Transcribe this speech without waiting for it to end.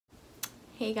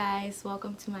Hey guys,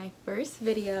 welcome to my first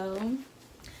video.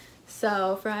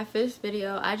 So for my first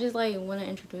video, I just want to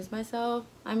introduce myself.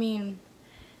 I mean,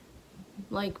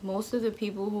 most of the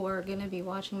people who are gonna be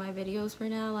watching my videos for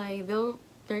now,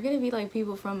 they're gonna be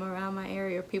people from around my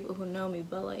area or people who know me.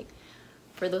 But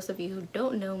for those of you who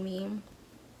don't know me,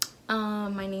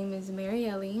 my name is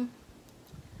Marielle.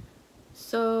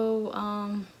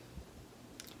 So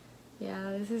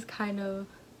yeah, this is kind of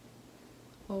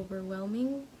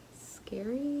overwhelming,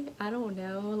 scary. I don't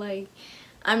know,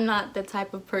 I'm not the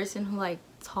type of person who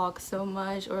talks so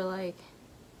much, or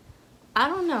I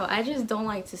don't know, I just don't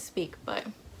like to speak. But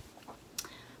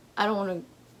I don't want to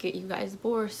get you guys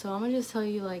bored, so I'm gonna just tell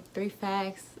you 3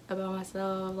 facts about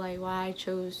myself, why I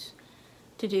chose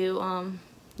to do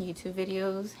YouTube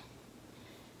videos,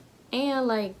 and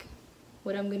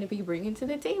what I'm gonna be bringing to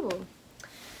the table.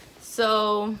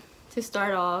 So to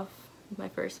start off, my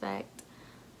first fact,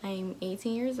 I'm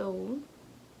 18 years old.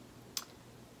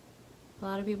 A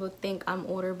lot of people think I'm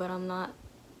older, but I'm not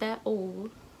that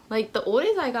old. The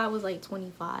oldest I got was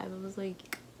 25. I was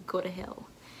go to hell.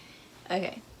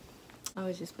 Okay, I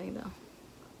was just playing though.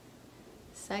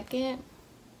 Second,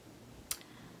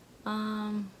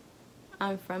 I'm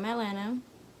from Atlanta.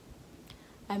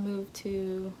 I moved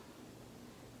to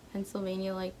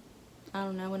Pennsylvania I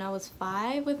don't know, when I was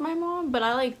 5 with my mom, but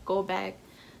I go back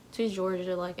to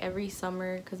Georgia every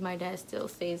summer because my dad still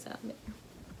stays out there.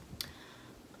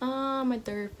 My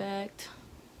third fact,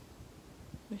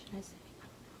 what should I say?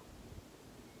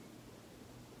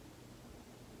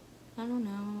 I don't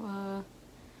know.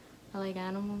 I like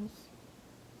animals.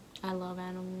 I love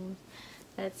animals.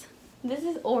 This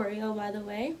is Oreo, by the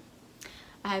way.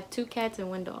 I have 2 cats and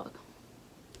 1 dog,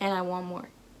 and I want more.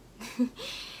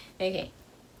 Okay,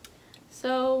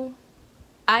 so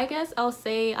I guess I'll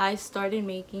say I started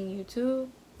making YouTube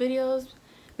videos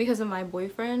because of my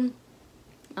boyfriend.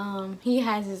 He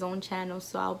has his own channel,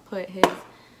 so I'll put his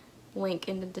link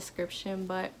in the description.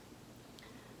 But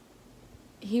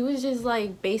he was just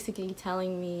basically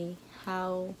telling me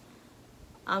how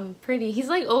I'm pretty. He's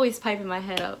always piping my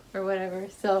head up or whatever.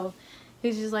 So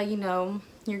he's just you know,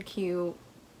 you're cute,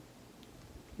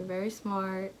 you're very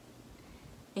smart.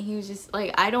 And he was just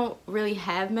I don't really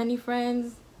have many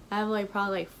friends. I have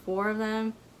probably 4 of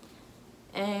them.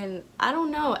 And I don't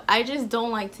know, I just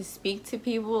don't like to speak to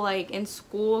people in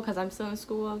school, because I'm still in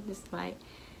school. This is my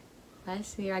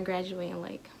last year. I graduate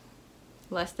in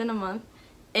less than a month.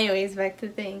 Anyways, back to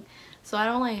the thing. So I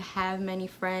don't have many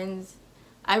friends.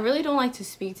 I really don't like to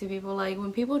speak to people.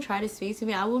 When people try to speak to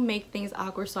me, I will make things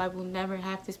awkward, so I will never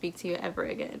have to speak to you ever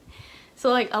again.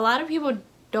 So a lot of people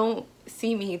don't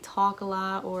see me talk a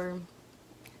lot or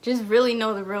just really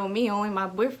know the real me. Only my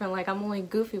boyfriend, I'm only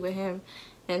goofy with him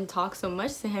and talk so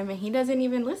much to him, and he doesn't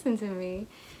even listen to me.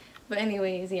 But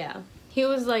anyways, yeah, he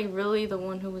was really the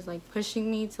one who was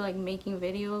pushing me to making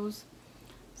videos.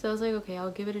 So I was okay,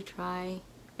 I'll give it a try.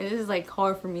 And this is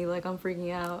hard for me, I'm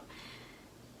freaking out,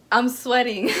 I'm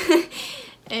sweating.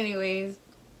 Anyways,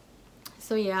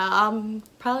 so yeah, I'm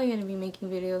probably gonna be making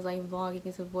videos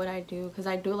vlogging of what I do, because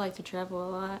I do like to travel a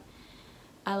lot.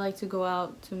 I like to go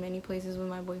out to many places with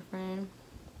my boyfriend.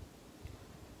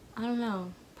 I don't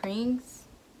know, pranks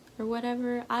or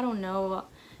whatever, I don't know,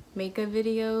 makeup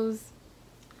videos.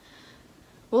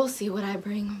 We'll see what I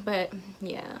bring. But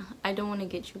yeah, I don't want to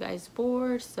get you guys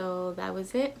bored, so that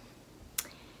was it.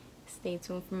 Stay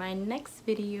tuned for my next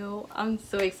video. I'm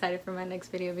so excited for my next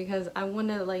video because I want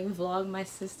to vlog my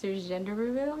sister's gender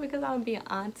reveal, because I'm gonna be an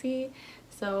auntie.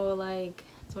 So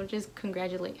don't just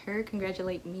congratulate her,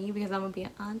 congratulate me, because I'm gonna be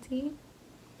an auntie.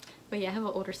 But yeah, I have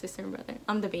an older sister and brother.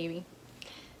 I'm the baby.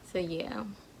 So yeah,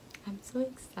 I'm so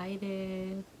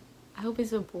excited. I hope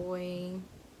it's a boy.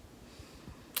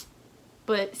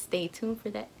 But stay tuned for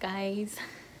that, guys.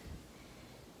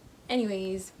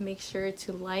 Anyways, make sure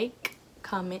to like,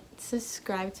 comment,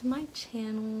 subscribe to my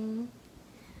channel.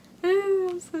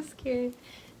 I'm so scared.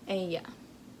 And yeah,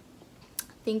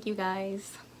 thank you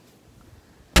guys.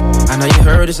 I know you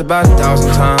heard this about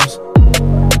 1,000 times.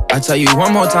 I tell you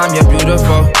one more time, you're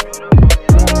beautiful.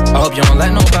 I hope you don't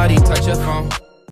let nobody touch your phone.